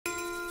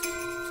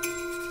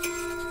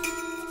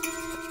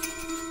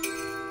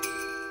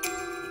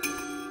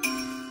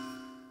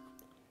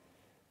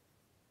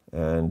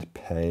and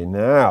pay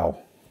now.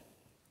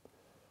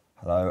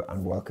 Hello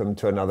and welcome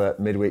to another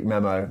Midweek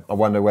Memo. I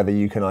wonder whether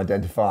you can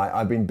identify.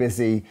 I've been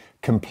busy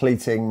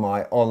completing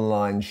my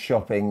online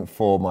shopping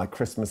for my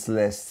Christmas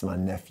lists, my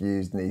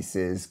nephews,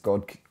 nieces,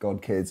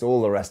 godkids,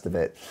 all the rest of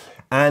it.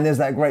 And there's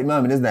that great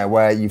moment, isn't there,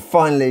 where you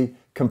finally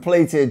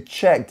completed,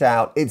 checked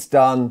out, it's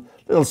done,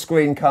 little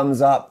screen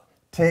comes up,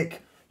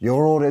 tick,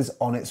 your order's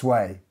on its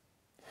way.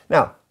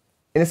 Now,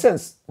 in a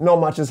sense, not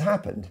much has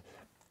happened,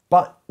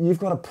 but you've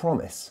got a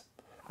promise.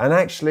 And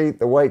actually,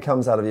 the weight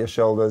comes out of your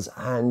shoulders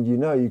and you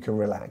know you can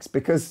relax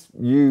because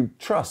you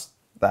trust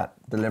that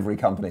delivery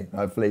company,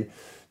 hopefully,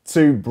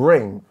 to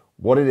bring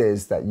what it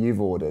is that you've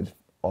ordered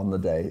on the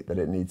day that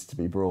it needs to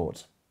be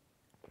brought.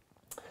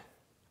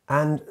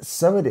 And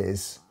so it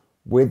is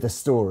with the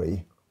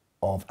story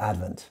of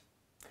Advent.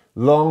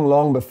 Long,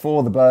 long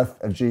before the birth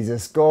of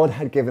Jesus, God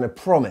had given a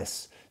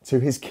promise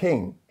to his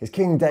king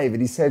David.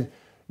 He said,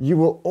 "You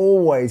will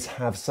always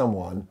have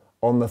someone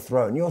on the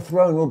throne. Your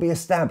throne will be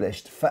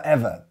established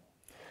forever."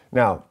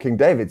 Now, King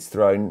David's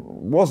throne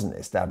wasn't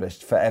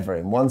established forever.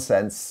 In one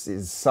sense,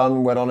 his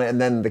son went on it and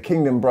then the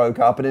kingdom broke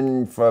up,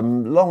 and for a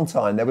long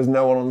time there was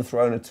no one on the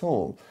throne at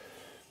all.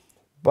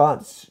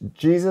 But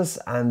Jesus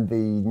and the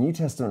New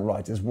Testament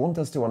writers want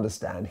us to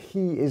understand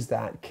he is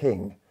that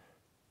king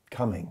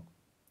coming,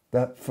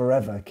 the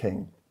forever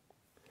king.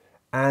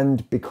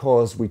 And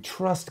because we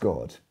trust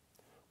God,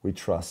 we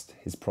trust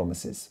his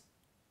promises.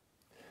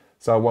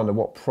 So I wonder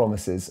what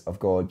promises of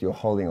God you're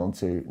holding on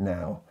to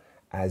now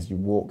as you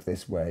walk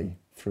this way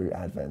through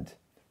Advent.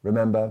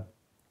 Remember,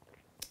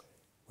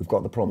 we've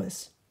got the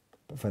promise,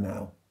 but for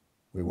now,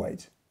 we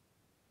wait.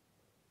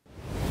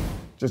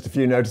 Just a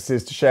few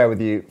notices to share with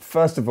you.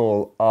 First of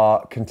all,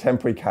 our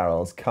contemporary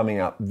carols coming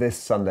up this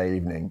Sunday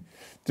evening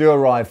do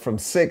arrive from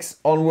 6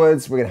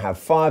 onwards. We're going to have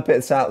fire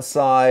pits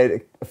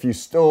outside, a few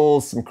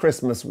stalls, some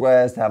Christmas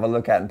wares to have a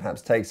look at and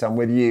perhaps take some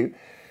with you.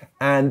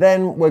 And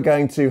then we're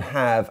going to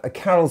have a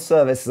carol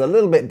service. It's a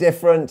little bit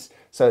different.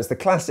 So it's the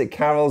classic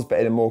carols,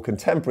 but in a more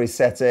contemporary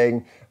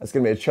setting. It's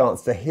going to be a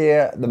chance to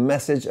hear the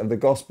message of the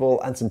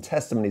gospel and some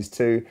testimonies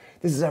too.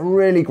 This is a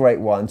really great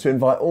one to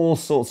invite all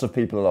sorts of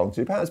people along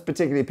to, perhaps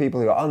particularly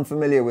people who are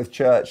unfamiliar with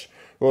church,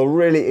 who will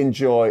really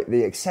enjoy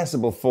the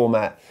accessible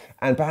format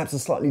and perhaps a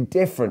slightly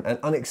different and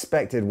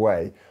unexpected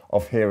way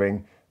of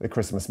hearing the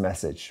Christmas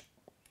message.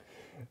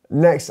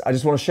 Next, I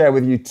just want to share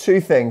with you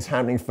two things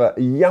happening for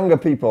younger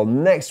people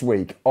next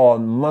week.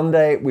 On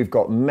Monday, we've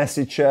got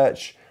Messy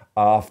Church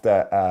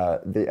after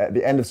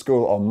the end of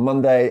school on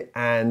Monday,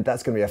 and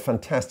that's going to be a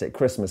fantastic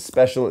Christmas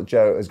special that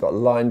Joe has got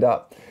lined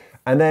up.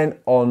 And then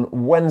on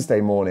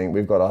Wednesday morning,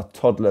 we've got our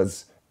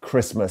Toddlers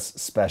Christmas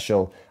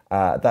special.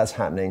 That's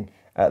happening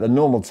at the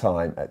normal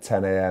time at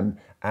 10 a.m.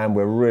 And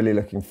we're really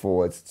looking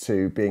forward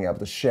to being able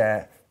to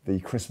share the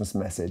Christmas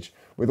message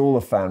with all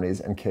the families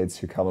and kids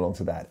who come along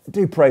to that.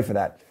 Do pray for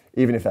that,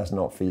 even if that's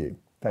not for you.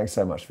 Thanks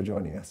so much for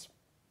joining us.